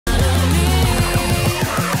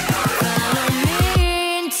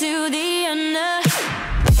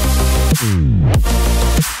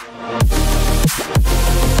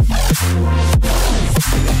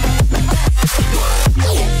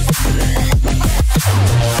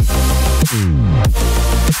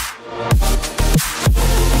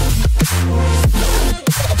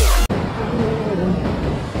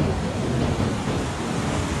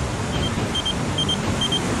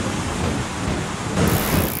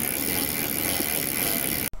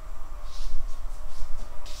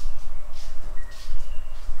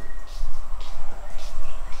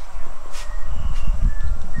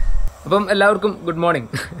അപ്പം എല്ലാവർക്കും good morning.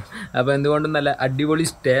 അപ്പോൾ എന്തുകൊണ്ടും നല്ല അടിപൊളി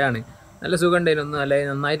സ്റ്റേ ആണ്. നല്ല സുഖം ഉണ്ടായിരുന്നു. നല്ല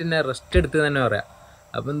നന്നായിട്ട് തന്നെ റെസ്റ്റ് എടുത്ത് തന്നെ പറയാം.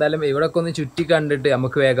 അപ്പോൾ എന്തായാലും ഇവിടെയൊക്കെ ഒന്ന് ചുറ്റി കണ്ടിട്ട്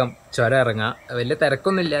നമുക്ക് വേഗം ചുരം ഇറങ്ങാം. വലിയ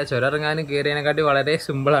തിരക്കൊന്നുമില്ല. ചുരം ഇറങ്ങാനും കയറിയതിനെക്കാട്ടി വളരെ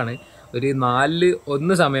സിമ്പിളാണ്. ഒരു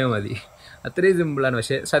 4:01 സമയം മതി. അത്രയും സിമ്പിളാണ്.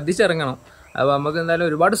 പക്ഷേ ശ്രദ്ധിച്ചിറങ്ങണം. അപ്പോൾ നമുക്ക് എന്തായാലും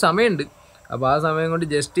ഒരുപാട് സമയമുണ്ട്. അപ്പോൾ ആ സമയം കൊണ്ട്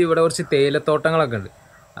ജസ്റ്റ് ഇവിടെ കുറച്ച് തേയിലത്തോട്ടങ്ങളൊക്കെ ഉണ്ട്.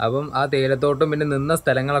 അപ്പം ആ തേയിലത്തോട്ടം പിന്നെ നിന്ന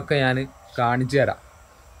സ്ഥലങ്ങളൊക്കെ ഞാൻ കാണിച്ചു തരാം.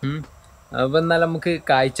 അപ്പോൾ എന്നാൽ നമുക്ക്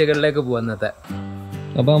കാഴ്ചകളിലേക്ക് പോകാം ഇന്നത്തെ.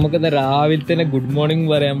 അപ്പോൾ നമുക്കിന്ന് രാവിലെ തന്നെ ഗുഡ് മോർണിംഗ്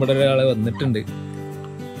പറയാൻ ഇവിടെ ഒരാൾ വന്നിട്ടുണ്ട്.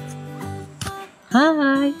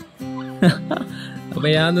 ഹായ്. അപ്പോൾ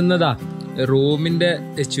ഞാൻ നിന്നതാ റൂമിൻ്റെ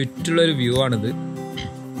ചുറ്റുള്ളൊരു വ്യൂ ആണിത്.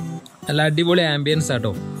 നല്ല അടിപൊളി ആംബിയൻസ്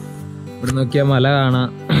ആട്ടോ. ഇവിടെ നോക്കിയാൽ മല കാണാം,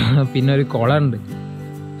 പിന്നെ ഒരു കുളമുണ്ട്.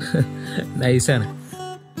 നൈസാണ്.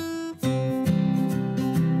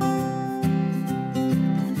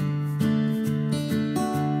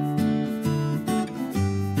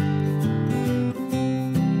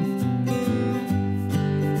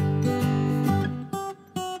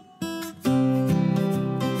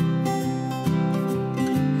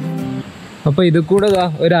 അപ്പോൾ ഇത് കൂടെ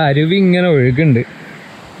ഒരു അരുവി ഇങ്ങനെ ഒഴുകുന്നുണ്ട്.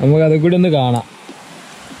 നമുക്ക് അത് കൂടെ ഒന്ന് കാണാം.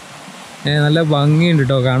 നല്ല ഭംഗിയുണ്ട്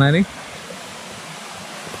കേട്ടോ കാണാൻ.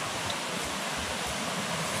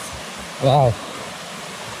 വാവ്.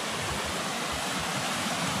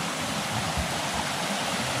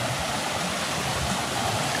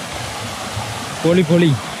 പൊളി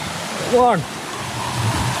പൊളി.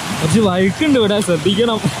 കുറച്ച് വഴുക്കുണ്ട് ഇവിടെ,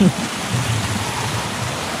 ശ്രദ്ധിക്കണം.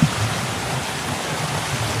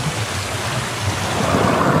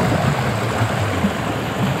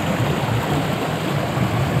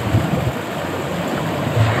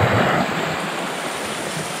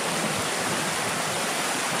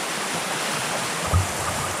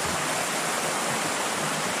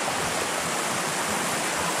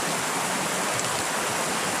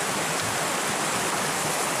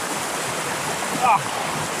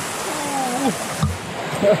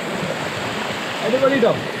 അടിപൊളി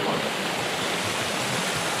കേട്ടോ.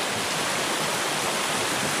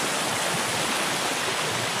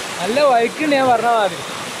 നല്ല വഴിക്കുണ്ട്. ഞാൻ പറഞ്ഞ മാതിരി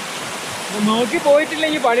നോക്കി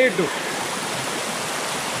പോയിട്ടില്ലെങ്കിൽ പണി കിട്ടും.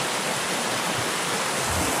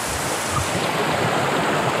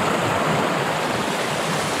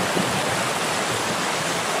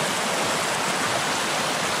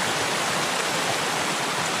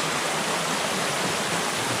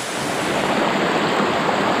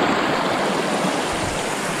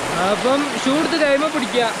 അപ്പം ഷൂ എടുത്ത് കഴിയുമ്പോൾ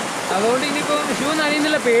പിടിക്കുക. അതുകൊണ്ട് ഇനിയിപ്പം ഷൂ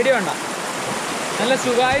നനയുന്നില്ല പേടി വേണ്ട. നല്ല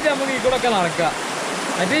സുഖമായിട്ട് നമുക്ക് ഈ കൂടെ ഒക്കെ നടക്കുക.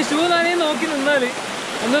 മറ്റേ ഷൂ നനയും നോക്കി നിന്നാൽ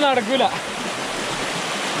ഒന്നും നടക്കൂല.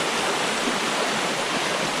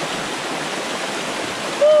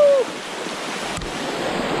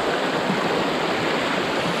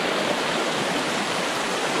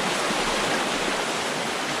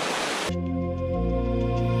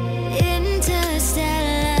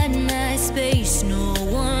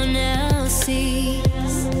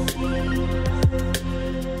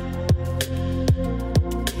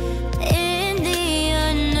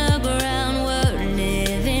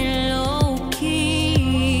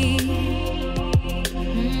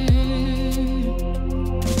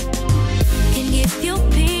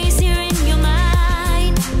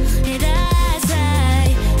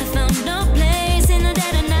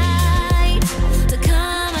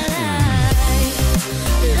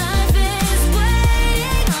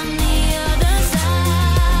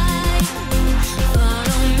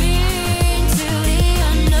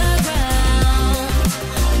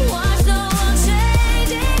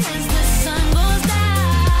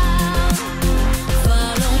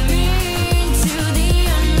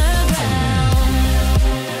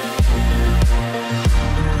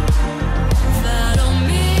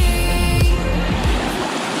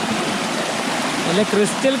 നല്ല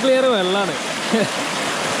ക്രിസ്റ്റൽ ക്ലിയർ വെള്ളമാണ്.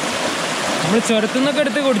 നമ്മൾ ചുരത്തുനിന്നൊക്കെ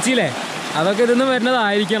എടുത്ത് കുടിച്ചില്ലേ, അതൊക്കെ ഇതൊന്നും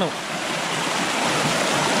വരുന്നതായിരിക്കണം.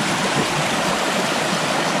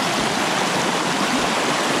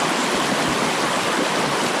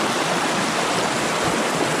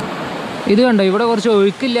 ഇത് കണ്ടോ, ഇവിടെ കുറച്ച്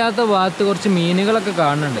ഒഴുക്കില്ലാത്ത ഭാഗത്ത് കുറച്ച് മീനുകളൊക്കെ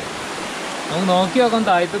കാണുന്നുണ്ട്. നമുക്ക് നോക്കി നോക്കാം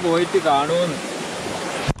താഴത്ത് പോയിട്ട് കാണുമെന്ന്.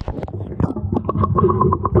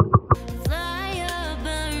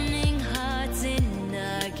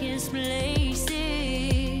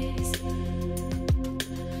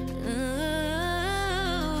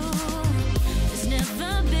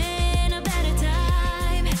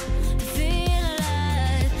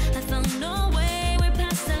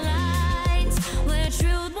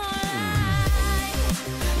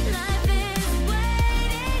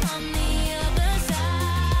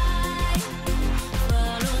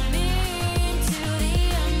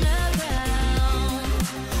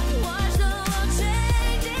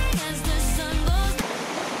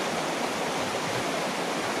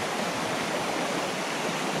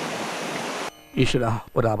 ഈശ്വര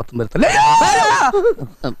ഒരാപത്തും വരുത്തല്ലേ.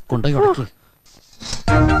 കൊണ്ടുപോയി ഉടക്കി.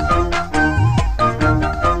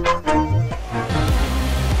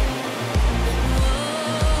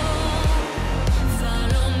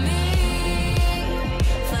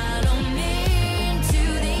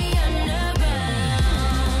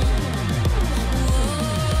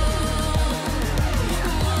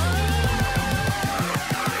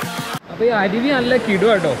 അപ്പോൾ ഈ അരുവി നല്ല കിടും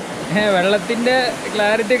കേട്ടോ. വെള്ളത്തിൻ്റെ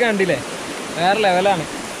ക്ലാരിറ്റി ഒക്കെ കണ്ടില്ലേ, വേറെ ലെവലാണ്.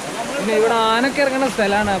 പിന്നെ ഇവിടെ ആനൊക്കെ ഇറങ്ങുന്ന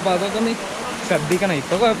സ്ഥലമാണ്, അപ്പോൾ അതൊക്കെ ഒന്ന് ശ്രദ്ധിക്കണം.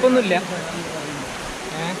 ഇപ്പോൾ കുഴപ്പമൊന്നുമില്ല.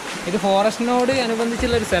 ഇത് ഫോറസ്റ്റിനോട്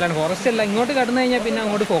അനുബന്ധിച്ചുള്ളൊരു സ്ഥലമാണ്. ഫോറസ്റ്റ് അല്ല, ഇങ്ങോട്ട് കടന്നു കഴിഞ്ഞാൽ പിന്നെ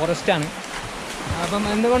അങ്ങോട്ട് ഫോറസ്റ്റാണ്. അപ്പം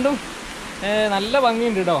എന്തുകൊണ്ടും നല്ല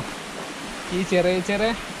ഭംഗിയുണ്ട് കേട്ടോ. ഈ ചെറിയ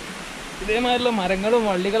ചെറിയ ഇതേമാതിരിയുള്ള മരങ്ങളും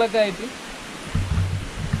വള്ളികളൊക്കെ ആയിട്ട്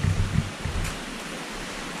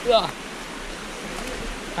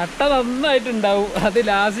അട്ട നന്നായിട്ടുണ്ടാവും. അത്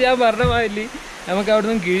ലാസ്റ്റ് ഞാൻ പറഞ്ഞ മാതിരി നമുക്ക് അവിടെ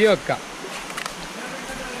നിന്ന് കിഴി വെക്കാം.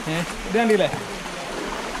 ഇത് കണ്ടില്ലേ,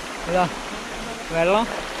 ഇതാ വെള്ളം.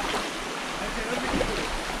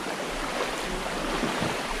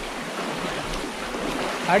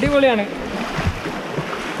 അടിപൊളിയാണ്.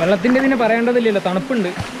 വെള്ളത്തിൻ്റെ പിന്നെ പറയേണ്ടതില്ലല്ലോ,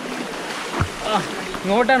 തണുപ്പുണ്ട്.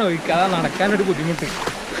 ഇങ്ങോട്ടാണ് ഒഴിക്കുക, അതാ നടക്കാനൊരു ബുദ്ധിമുട്ട്.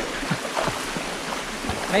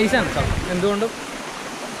 നൈസാണ് കേട്ടോ. എന്തുകൊണ്ടും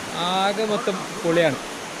ആകെ മൊത്തം പൊളിയാണ്.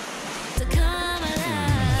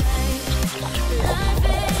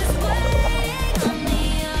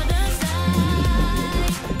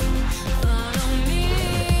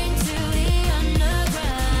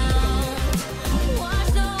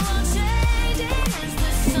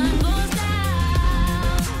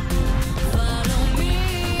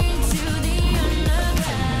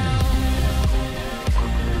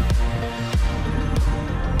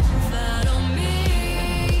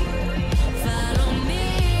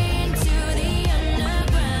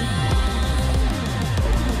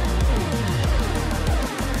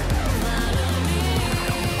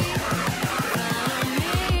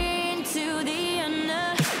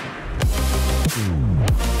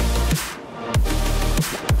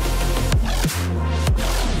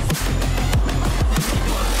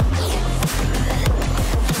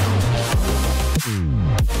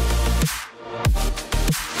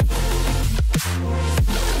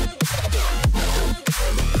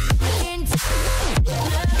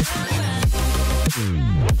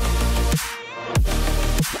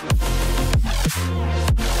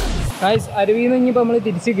 ഗൈസ്, അരുവിയിൽ നിന്ന് ഇനിയിപ്പോൾ നമ്മൾ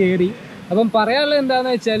തിരിച്ച് കയറി. അപ്പം പറയാനുള്ളത്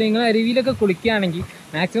എന്താണെന്ന് വെച്ചാൽ, നിങ്ങൾ അരുവിയിലൊക്കെ കുളിക്കുകയാണെങ്കിൽ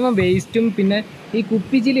മാക്സിമം വേസ്റ്റും പിന്നെ ഈ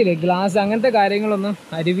കുപ്പിച്ചില്ലേ ഗ്ലാസ് അങ്ങനത്തെ കാര്യങ്ങളൊന്നും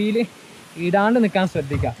അരുവിയിൽ ഇടാണ്ട് നിൽക്കാൻ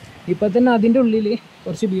ശ്രദ്ധിക്കുക. ഇപ്പം തന്നെ അതിൻ്റെ ഉള്ളിൽ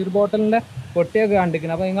കുറച്ച് ബീർ ബോട്ടലിൻ്റെ പൊട്ടിയൊക്കെ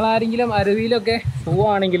കണ്ടിരിക്കണം. അപ്പോൾ നിങ്ങളാരെങ്കിലും അരുവിയിലൊക്കെ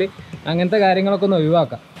പോവുകയാണെങ്കിൽ അങ്ങനത്തെ കാര്യങ്ങളൊക്കെ ഒന്ന്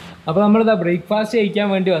ഒഴിവാക്കാം. അപ്പോൾ നമ്മളിതാ ബ്രേക്ക്ഫാസ്റ്റ് കഴിക്കാൻ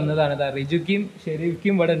വേണ്ടി വന്നതാണ്. ഇതാ റിജുക്കും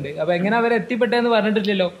ഷെരീഫ്ക്കും ഇവിടെ ഉണ്ട്. അപ്പോൾ എങ്ങനെ അവർ എത്തിപ്പെട്ടതെന്ന്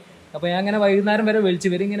പറഞ്ഞിട്ടില്ലല്ലോ. അപ്പോൾ ഞാൻ അങ്ങനെ വൈകുന്നേരം വരെ വിളിച്ചു.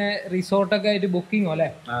 ഇവരിങ്ങനെ റിസോർട്ടൊക്കെ ആയിട്ട് ബുക്കിങ്ങോ അല്ലേ,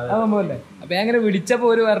 അല്ലേ? അപ്പോൾ ഞാൻ അങ്ങനെ വിളിച്ചപ്പോൾ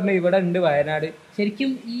ഒരു പറഞ്ഞു ഇവിടെ ഉണ്ട് വയനാട്.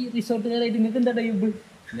 ശരിക്കും ഈ റിസോർട്ടുകാരായിട്ട് നിങ്ങൾക്ക് എന്താ ടൈപ്പ്?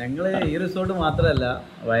 ഞങ്ങൾ ഈ റിസോർട്ട് മാത്രമല്ല,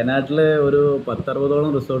 വയനാട്ടിൽ ഒരു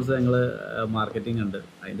 10-60ഓളം റിസോർട്ട്സ് ഞങ്ങൾ മാർക്കറ്റിംഗ് ഉണ്ട്.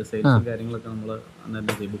 അതിന്റെ സെയിൽസും കാര്യങ്ങളൊക്കെ നമ്മൾ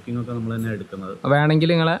തന്നെ ചെയ്യും. ബുക്കിംഗ് ഒക്കെ നമ്മൾ തന്നെ എടുക്കുന്നത്. വേണമെങ്കിൽ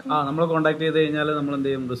നിങ്ങളെ നമ്മളെ കോൺടാക്ട് ചെയ്ത് കഴിഞ്ഞാൽ നമ്മൾ എന്ത്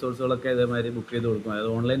ചെയ്യും, റിസോർട്ട്സുകളൊക്കെ ഇതേമാതിരി ബുക്ക് ചെയ്ത് കൊടുക്കും. അതായത്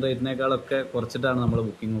ഓൺലൈൻ റേറ്റിനേക്കാളൊക്കെ കുറച്ചിട്ടാണ് നമ്മൾ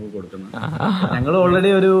ബുക്കിംഗ് ഒക്കെ കൊടുക്കുന്നത്. ഞങ്ങൾ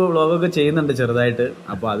ഓൾറെഡി ഒരു വ്ളോഗൊക്കെ ചെയ്യുന്നുണ്ട് ചെറുതായിട്ട്.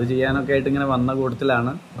 അപ്പോൾ അത് ചെയ്യാനൊക്കെ ആയിട്ട് ഇങ്ങനെ വന്ന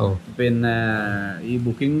കൂട്ടത്തിലാണ്. പിന്നെ ഈ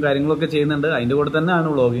ബുക്കിംഗ് കാര്യങ്ങളൊക്കെ ചെയ്യുന്നുണ്ട്. അതിന്റെ കൂടെ തന്നെയാണ്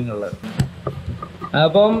വ്ളോഗിങ് ഉള്ളത്.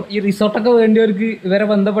 അപ്പം ഈ റിസോർട്ടൊക്കെ വേണ്ടിയവർക്ക് ഇവരെ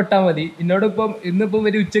ബന്ധപ്പെട്ടാൽ മതി. എന്നോടിപ്പം ഇന്നിപ്പം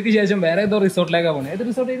ഒരു ഉച്ചയ്ക്ക് ശേഷം വേറെ ഏതോ റിസോർട്ടിലേക്കാണ് പോകുന്നത്. ഏത്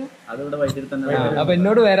റിസോർട്ടായിരുന്നു? അപ്പൊ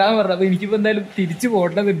എന്നോട് വരാൻ പറഞ്ഞു. അപ്പൊ എനിക്കിപ്പോ എന്തായാലും തിരിച്ചു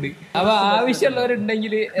പോകേണ്ടതുണ്ട്. അപ്പൊ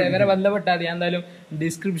ആവശ്യമുള്ളവരുണ്ടെങ്കിൽ ഇവരെ പെട്ടാൽ ഞാൻ എന്തായാലും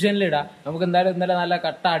ഡിസ്ക്രിപ്ഷനിൽ ഇടാം. നമുക്ക് എന്തായാലും ഇന്നലെ നല്ല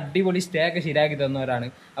കട്ട അടിപൊളി സ്റ്റേ ഒക്കെ ശരിയാക്കി തന്നവരാണ്.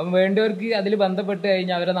 അപ്പം വേണ്ടവർക്ക് അതിൽ ബന്ധപ്പെട്ട്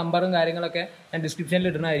കഴിഞ്ഞാൽ അവരുടെ നമ്പറും കാര്യങ്ങളൊക്കെ ഞാൻ ഡിസ്ക്രിപ്ഷനിൽ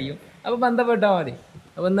ഇടുന്നതായിരിക്കും. അപ്പൊ ബന്ധപ്പെട്ടാൽ മതി.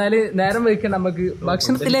 അപ്പൊ എന്നാലും നേരം വയ്ക്കാൻ നമുക്ക്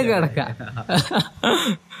ഭക്ഷണത്തിലേക്ക് കിടക്കാം.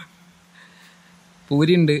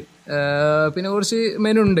 പൂരി ഉണ്ട്, പിന്നെ കുറച്ച്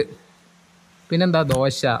മെനു ഉണ്ട്. പിന്നെന്താ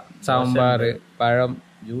ദോശ, സാമ്പാർ, പഴം,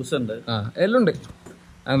 ജ്യൂസ് ഉണ്ട്, എല്ലാം ഉണ്ട്.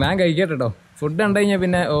 ഞാൻ കഴിക്കട്ടെ കേട്ടോ. ഫുഡ് കണ്ടു കഴിഞ്ഞാൽ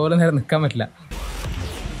പിന്നെ ഓരോ നേരം നിൽക്കാൻ പറ്റില്ല.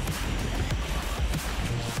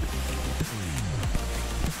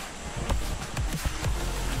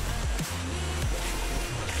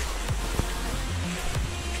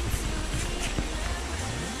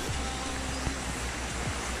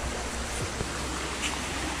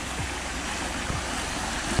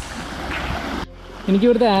 എനിക്ക്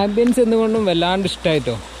ഇവിടുത്തെ ആംബിയൻസ് എന്തുകൊണ്ടും വല്ലാണ്ട്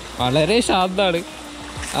ഇഷ്ടമായിട്ടോ. വളരെ ശാന്തമാണ്,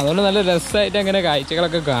 അതുകൊണ്ട് നല്ല രസമായിട്ട് അങ്ങനെ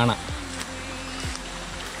കാഴ്ചകളൊക്കെ കാണാം.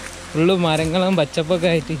 ഫുള്ള് മരങ്ങളും പച്ചപ്പൊക്കെ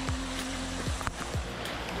ആയിട്ട്.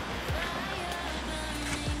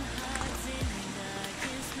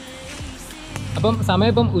 അപ്പം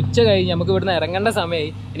സമയം ഇപ്പം ഉച്ച കഴിഞ്ഞ് നമുക്ക് ഇവിടുന്ന് ഇറങ്ങേണ്ട സമയമായി.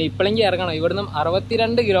 ഇനി ഇപ്പോഴെങ്കിൽ ഇറങ്ങണം. ഇവിടുന്ന്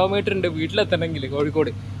 62 കിലോമീറ്റർ ഉണ്ട് വീട്ടിലെത്തണമെങ്കിൽ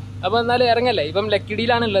കോഴിക്കോട്. അപ്പോൾ എന്നാലും ഇറങ്ങല്ലേ. ഇപ്പം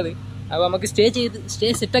ലക്കിടിയിലാണുള്ളത്. അപ്പോൾ നമുക്ക് സ്റ്റേ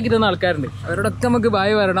സെറ്റാക്കി തന്ന ആൾക്കാരുണ്ട്. അവരോടൊക്കെ നമുക്ക്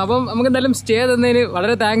ബായ് പറയണം. അപ്പം നമുക്ക് എന്തായാലും സ്റ്റേ തന്നതിന്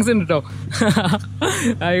വളരെ താങ്ക്സ് ഉണ്ട് കേട്ടോ.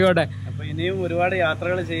 ആയിക്കോട്ടെ. അപ്പൊ ഇനിയും ഒരുപാട്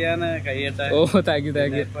യാത്രകൾ ചെയ്യാൻ കഴിയട്ടെ. ഓ താങ്ക് യു.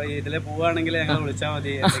 ഇപ്പൊ ഇതിലെ പോവാണെങ്കിൽ ഞങ്ങൾ വിളിച്ചാൽ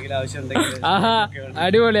മതി, എന്തെങ്കിലും ആവശ്യം ഉണ്ടെങ്കിൽ. ആഹാ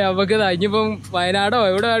അടിപൊളി. നമുക്ക് ഇനിയിപ്പം വയനാടോ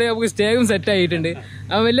എവിടെ ആണെങ്കിൽ നമുക്ക് സ്റ്റേയും സെറ്റ് ആയിട്ടുണ്ട്.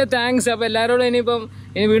 അപ്പം വലിയ താങ്ക്സ്. അപ്പം എല്ലാവരോടും ഇനി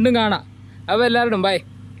വീണ്ടും കാണാം. അപ്പം എല്ലാവരോടും ബൈ.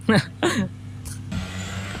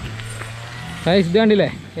 ഇത്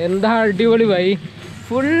കണ്ടില്ലേ എന്താ അടിപൊളി ബൈ.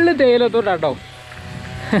 ഫുള്ള് തേയിലത്തോട്ടാട്ടോ.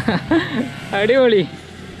 അടിപൊളി.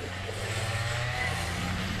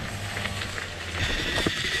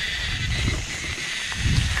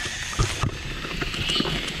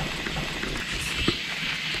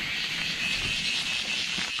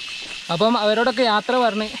 അപ്പം അവരോടൊക്കെ യാത്ര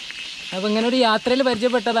പറഞ്ഞ് അപ്പോൾ ഇങ്ങനെ ഒരു യാത്രയിൽ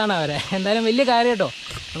പരിചയപ്പെട്ടതാണ് അവരെ. എന്തായാലും വലിയ കാര്യം കേട്ടോ.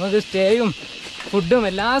 നമുക്ക് സ്റ്റേയും ഫുഡും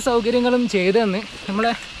എല്ലാ സൗകര്യങ്ങളും ചെയ്തു തന്ന്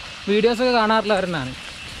നമ്മളെ വീഡിയോസൊക്കെ കാണാറുള്ളവരെന്നാണ്.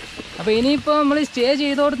 അപ്പോൾ ഇനിയിപ്പോൾ നമ്മൾ സ്റ്റേ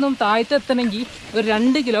ചെയ്തോടൊന്നും താഴത്തെത്തണമെങ്കിൽ ഒരു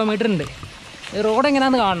 2 കിലോമീറ്റർ ഉണ്ട്. റോഡ്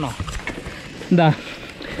എങ്ങനെയാണെന്ന് കാണണോ?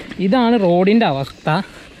 ഇതാണ് റോഡിൻ്റെ അവസ്ഥ.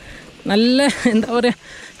 നല്ല എന്താ പറയുക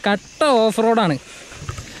കട്ട ഓഫ് റോഡാണ്.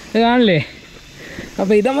 ഇത് കാണില്ലേ?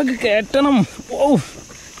 അപ്പോൾ ഇത് നമുക്ക് കയറ്റണം. ഓ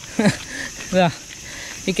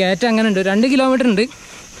ഈ കയറ്റം അങ്ങനെ ഉണ്ട്. 2 കിലോമീറ്റർ ഉണ്ട്.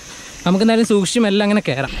 നമുക്ക് എന്തായാലും സൂക്ഷിച്ചും എല്ലാം അങ്ങനെ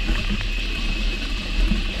കയറാം.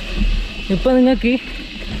 ഇപ്പം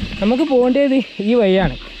നമുക്ക് പോകേണ്ടത് ഈ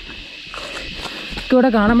വഴിയാണ്. ഇവിടെ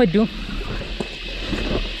കാണാൻ പറ്റും.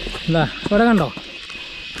 ഇവിടെ കണ്ടോ?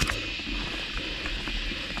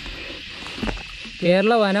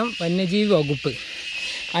 കേരള വനം വന്യജീവി വകുപ്പ്.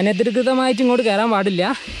 അനധികൃതമായിട്ട് ഇങ്ങോട്ട് കയറാൻ പാടില്ല.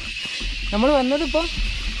 നമ്മൾ വന്നതിപ്പം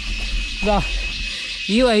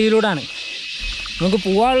ഈ വഴിയിലൂടെയാണ്. നമുക്ക്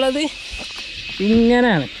പോവാനുള്ളത്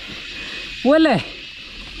ഇങ്ങനെയാണ്. പോവല്ലേ?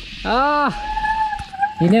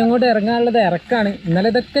 ഇനി അങ്ങോട്ട് ഇറങ്ങാനുള്ളത് ഇറക്കാണ്. ഇന്നലെ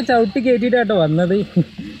ഇതൊക്കെ ചവിട്ടി കയറ്റിയിട്ടാട്ടോ വന്നത്.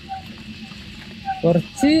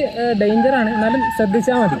 കുറച്ച് ഡേഞ്ചറാണ്, എന്നാലും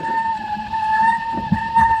ശ്രദ്ധിച്ചാൽ മതി.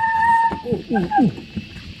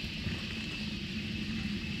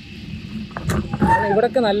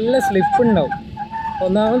 ഇവിടെയൊക്കെ നല്ല സ്ലിപ്പ് ഉണ്ടാവും.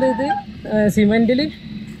 ഒന്നാമത് ഇത് സിമെൻറ്റിൽ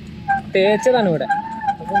തേച്ചതാണ് ഇവിടെ.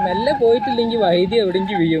 അപ്പം മെല്ലെ പോയിട്ടില്ലെങ്കിൽ വൈദ്യുതി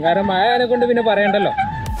എവിടെയെങ്കിലും വീഴും. കാരണം മഴ അതിനെ കൊണ്ട് പിന്നെ പറയണ്ടല്ലോ.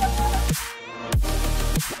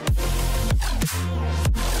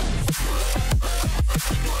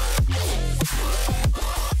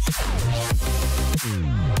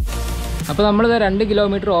 അപ്പോൾ നമ്മളിത് 2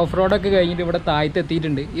 കിലോമീറ്റർ ഓഫ് റോഡൊക്കെ കഴിഞ്ഞിട്ട് ഇവിടെ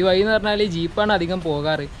താഴത്തെത്തിയിട്ടുണ്ട്. ഈ വഴി എന്ന് പറഞ്ഞാൽ ജീപ്പാണ് അധികം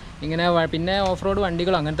പോകാറ്. ഇങ്ങനെ പിന്നെ ഓഫ് റോഡ്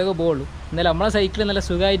വണ്ടികളും അങ്ങനത്തെ ഒക്കെ പോകുള്ളൂ. എന്നാലും നമ്മളെ സൈക്കിൾ നല്ല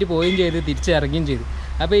സുഖമായിട്ട് പോവുകയും ചെയ്ത് തിരിച്ചിറങ്ങുകയും ചെയ്തു.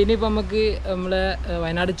 അപ്പോൾ ഇനിയിപ്പോൾ നമുക്ക് നമ്മളെ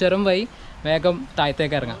വയനാട് ചുരം വഴി വേഗം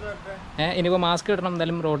താഴത്തേക്ക് ഇറങ്ങാം. ഇനിയിപ്പോൾ മാസ്ക് ഇടണം.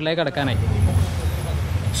 എന്തായാലും റോഡിലേക്ക് കിടക്കാനായി.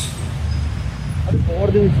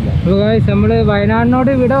 നമ്മൾ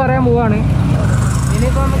വയനാടിനോട് വിട പറയാൻ പോവാണ്.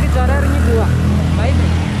 ഇനിയിപ്പോൾ നമുക്ക് ചുരം ഇറങ്ങി പോവാം. ബൈ.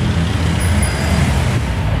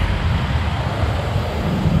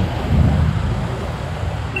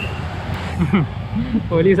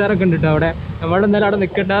 പോലീസുകാരൊക്കെ ഉണ്ട് കേട്ടോ അവിടെ. നമ്മളെന്തായാലും അവിടെ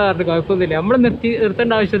നിൽക്കേണ്ട പറഞ്ഞിട്ട് കുഴപ്പമൊന്നുമില്ല. നമ്മൾ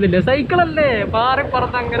നിർത്തേണ്ട ആവശ്യമൊന്നുമില്ല. സൈക്കിളല്ലേ, പാറി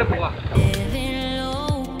പറത്ത് അങ്ങനെ പോവാം.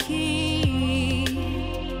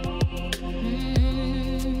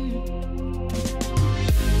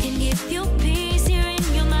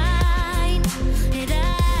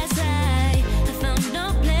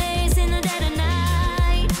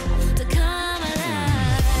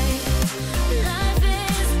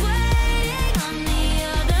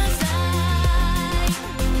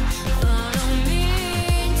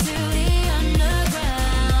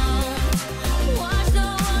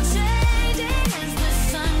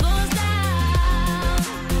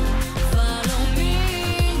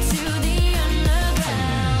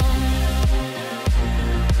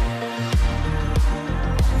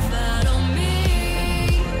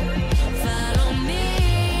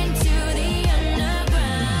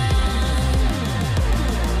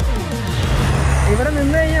 ഇവിടെ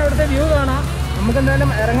നിന്ന് കഴിഞ്ഞാൽ അവിടുത്തെ വ്യൂ കാണാം. നമുക്ക് എന്തായാലും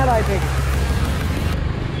ഇറങ്ങാതായിട്ടേക്ക്.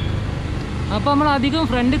 അപ്പോൾ നമ്മൾ അധികം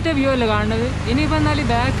ഫ്രണ്ടിലത്തെ വ്യൂ അല്ലേ കാണുന്നത്. ഇനിയിപ്പോൾ എന്നാലും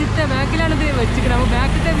ബാക്കിലാണ് ഇത് വെച്ചിട്ട് നമുക്ക്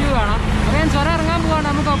ബാക്കിലത്തെ വ്യൂ കാണാം. അപ്പോൾ ഞാൻ ചുരം ഇറങ്ങാൻ പോവാണ്.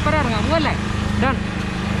 നമുക്ക് ഒപ്പരം ഇറങ്ങാം. പോവല്ലേ? ഡൺ.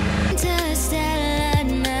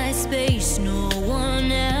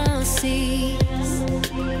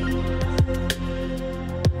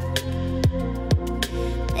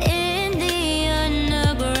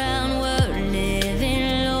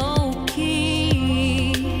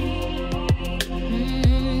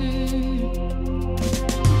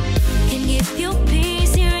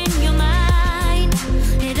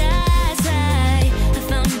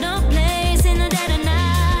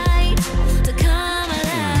 Come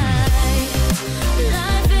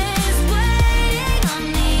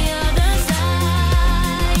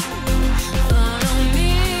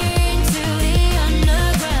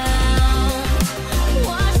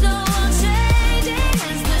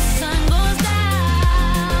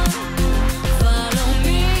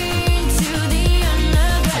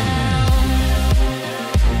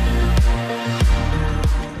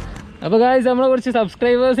അപ്പോൾ ഗായ്സ് നമ്മളെ കുറച്ച്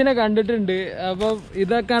സബ്സ്ക്രൈബേഴ്സിനെ കണ്ടിട്ടുണ്ട്. അപ്പം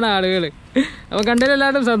ഇതൊക്കെയാണ് ആളുകൾ. അപ്പോൾ കണ്ടതിൽ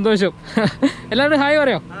എല്ലാവരും സന്തോഷം. എല്ലാവരും ഹായ്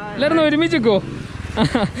പറയോ? എല്ലാവരും ഒരുമിച്ച് നിൽക്കുമോ?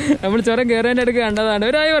 നമ്മൾ ചുരം കയറേൻ്റെ അടുക്ക് കണ്ടതാണ്.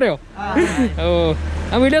 ഒരു ഹായ് പറയോ? ഓ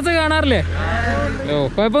ആ വീഡിയോസ് കാണാറില്ലേ? ഓ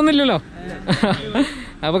കുഴപ്പമൊന്നുമില്ലല്ലോ.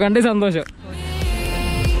 അപ്പോൾ കണ്ടി സന്തോഷം.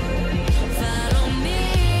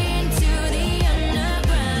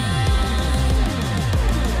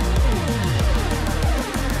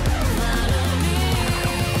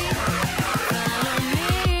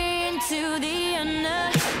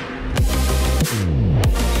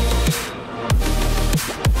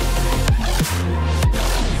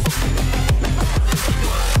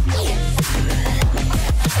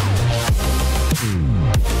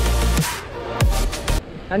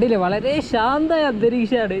 കണ്ടില്ലേ, വളരെ ശാന്തമായ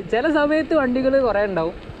അന്തരീക്ഷമാണ്. ചില സമയത്ത് വണ്ടികൾ കുറേ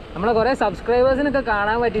ഉണ്ടാവും. നമ്മളെ കുറേ സബ്സ്ക്രൈബേഴ്സിനൊക്കെ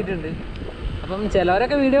കാണാൻ പറ്റിയിട്ടുണ്ട്. അപ്പം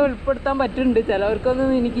ചിലവരൊക്കെ വീഡിയോ ഉൾപ്പെടുത്താൻ പറ്റുന്നുണ്ട്,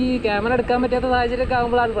 ചിലവർക്കൊന്നും എനിക്ക് ക്യാമറ എടുക്കാൻ പറ്റാത്ത സാഹചര്യമൊക്കെ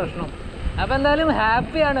ആകുമ്പോഴാണ് പ്രശ്നം. അപ്പോൾ എന്തായാലും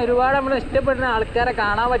ഹാപ്പിയാണ്. ഒരുപാട് നമ്മളെ ഇഷ്ടപ്പെടുന്ന ആൾക്കാരെ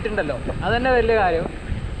കാണാൻ പറ്റുന്നുണ്ടല്ലോ, അതുതന്നെ വലിയ കാര്യം.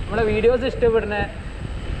 നമ്മളെ വീഡിയോസ് ഇഷ്ടപ്പെടുന്ന,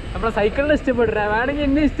 നമ്മളെ സൈക്കിളിൽ ഇഷ്ടപ്പെടുന്ന, വേണമെങ്കിൽ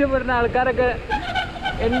എന്നെ ഇഷ്ടപ്പെടുന്ന ആൾക്കാരൊക്കെ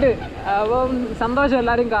ഉണ്ട്. അപ്പം സന്തോഷം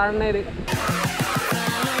എല്ലാവരും കാണുന്നതിൽ.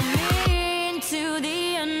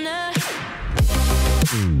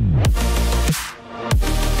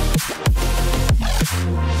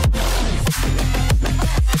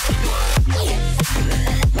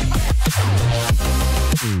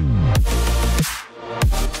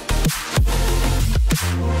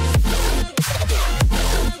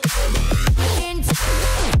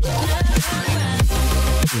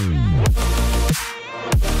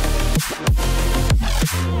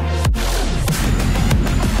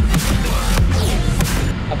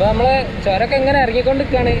 അപ്പോൾ നമ്മൾ ചുരമൊക്കെ ഇങ്ങനെ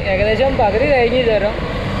ഇറങ്ങിക്കൊണ്ടിരിക്കുകയാണ്. ഏകദേശം പകുതി കഴിഞ്ഞ് ചുരം.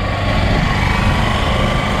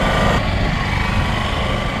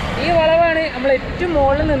 ഈ വളവാണ് നമ്മൾ ഏറ്റവും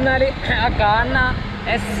മുകളിൽ നിന്നാൽ ആ കാണുന്ന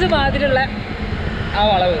എസ് മാതിരിയുള്ള ആ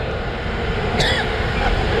വളവ്.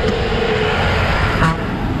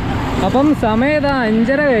 അപ്പം സമയം ഇതാ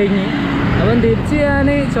 5:30 കഴിഞ്ഞ്. അപ്പം തിരിച്ച് ഞാൻ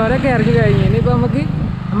ചുരമൊക്കെ ഇറങ്ങി കഴിഞ്ഞ്. ഇനിയിപ്പോൾ നമുക്ക്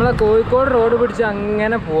നമ്മളെ കോഴിക്കോട് റോഡ് പിടിച്ച്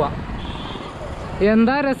അങ്ങനെ പോവാം.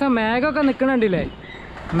 എന്താ രസം, മേഘമൊക്കെ നിൽക്കണുണ്ടില്ലേ.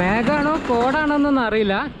 മേഘാണോ കോടാണോ എന്നൊന്നും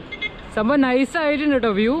അറിയില്ല. സംഭവം നൈസായിട്ടുണ്ട്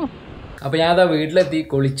കേട്ടോ വ്യൂ. അപ്പോൾ ഞാൻ അതാ വീട്ടിലെത്തി,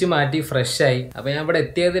 കുളിച്ച് മാറ്റി ഫ്രഷായി. അപ്പോൾ ഞാൻ ഇവിടെ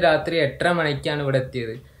എത്തിയത് രാത്രി 8:30 മണിക്കാണ് ഇവിടെ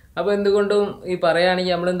എത്തിയത്. അപ്പോൾ എന്തുകൊണ്ടും ഈ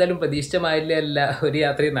പറയുകയാണെങ്കിൽ നമ്മളെന്തായാലും പ്രതീക്ഷിച്ചമായില്ല ഒരു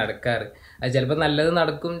യാത്രയും നടക്കാറ്. അത് ചിലപ്പോൾ നല്ലത്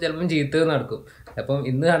നടക്കും, ചിലപ്പം ചീത്തത് നടക്കും. അപ്പം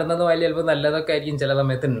ഇന്ന് നടന്നത് പോലെ ചിലപ്പോൾ നല്ലതൊക്കെ ആയിരിക്കും ചില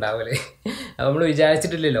സമയത്ത് ഉണ്ടാവല്. അപ്പോൾ നമ്മൾ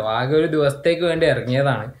വിചാരിച്ചിട്ടില്ലല്ലോ, ആകെ ഒരു ദിവസത്തേക്ക് വേണ്ടി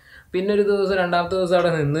ഇറങ്ങിയതാണ്. പിന്നെ ഒരു ദിവസം, രണ്ടാമത്തെ ദിവസം അവിടെ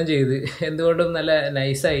നിന്നും ചെയ്ത്. എന്തുകൊണ്ടും നല്ല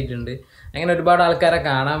നൈസായിട്ടുണ്ട്. അങ്ങനെ ഒരുപാട് ആൾക്കാരെ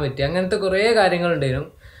കാണാൻ പറ്റി. അങ്ങനത്തെ കുറേ കാര്യങ്ങളുണ്ടായിരുന്നു.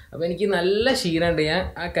 അപ്പോൾ എനിക്ക് നല്ല ക്ഷീണമുണ്ട്. ഞാൻ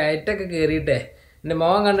ആ കയറ്റൊക്കെ കയറിയിട്ടേ എൻ്റെ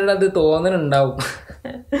മോൻ കണ്ടിട്ട് അത് തോന്നുന്നുണ്ടാവും.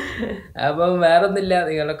 അപ്പം വേറെ ഒന്നുമില്ല,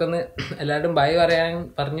 നിങ്ങളൊക്കെ ഒന്ന് എല്ലാവരും ബൈ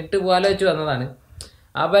പറഞ്ഞിട്ട് പോകാലോ വെച്ച് വന്നതാണ്.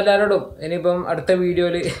 അപ്പോൾ എല്ലാവരോടും ഇനിയിപ്പം അടുത്ത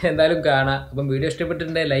വീഡിയോയിൽ എന്തായാലും കാണാം. അപ്പം വീഡിയോ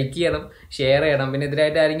ഇഷ്ടപ്പെട്ടിട്ടുണ്ടെങ്കിൽ ലൈക്ക് ചെയ്യണം, ഷെയർ ചെയ്യണം. പിന്നെ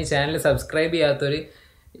ഇതിനായിട്ട് ആരെങ്കിലും ചാനൽ സബ്സ്ക്രൈബ് ചെയ്യാത്തവർ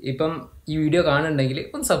ഇപ്പം ഈ വീഡിയോ കാണുന്നുണ്ടെങ്കിൽ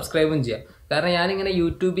ഒന്ന് സബ്സ്ക്രൈബും ചെയ്യാം. കാരണം ഞാനിങ്ങനെ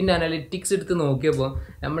യൂട്യൂബിൻ്റെ അനലിറ്റിക്സ് എടുത്ത് നോക്കിയപ്പോൾ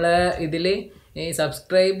നമ്മൾ ഇതിൽ ഈ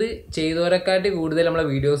സബ്സ്ക്രൈബ് ചെയ്തവരെക്കാട്ടി കൂടുതൽ നമ്മളെ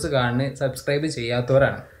വീഡിയോസ് കാണുന്നത് സബ്സ്ക്രൈബ്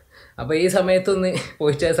ചെയ്യാത്തവരാണ്. അപ്പോൾ ഈ സമയത്തൊന്ന്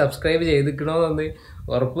പോയിട്ട് സബ്സ്ക്രൈബ് ചെയ്തിരിക്കണമെന്നൊന്ന്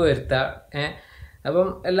ഉറപ്പ് വരുത്താം. അപ്പം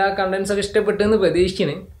എല്ലാ കണ്ടൻസൊക്കെ ഇഷ്ടപ്പെട്ടെന്ന്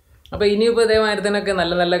പ്രതീക്ഷിക്കുന്നു. അപ്പോൾ ഇനിയിപ്പോൾ ഇതേമാതിരി തന്നെയൊക്കെ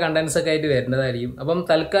നല്ല നല്ല കണ്ടൻസൊക്കെ ആയിട്ട് വരുന്നതായിരിക്കും. അപ്പം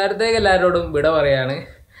തൽക്കാലത്തേക്ക് എല്ലാവരോടും വിട പറയാണ്.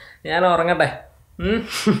 ഞാൻ ഉറങ്ങട്ടെ.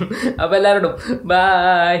 അപ്പോൾ എല്ലാവരോടും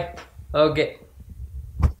ബായ്. ഓക്കെ.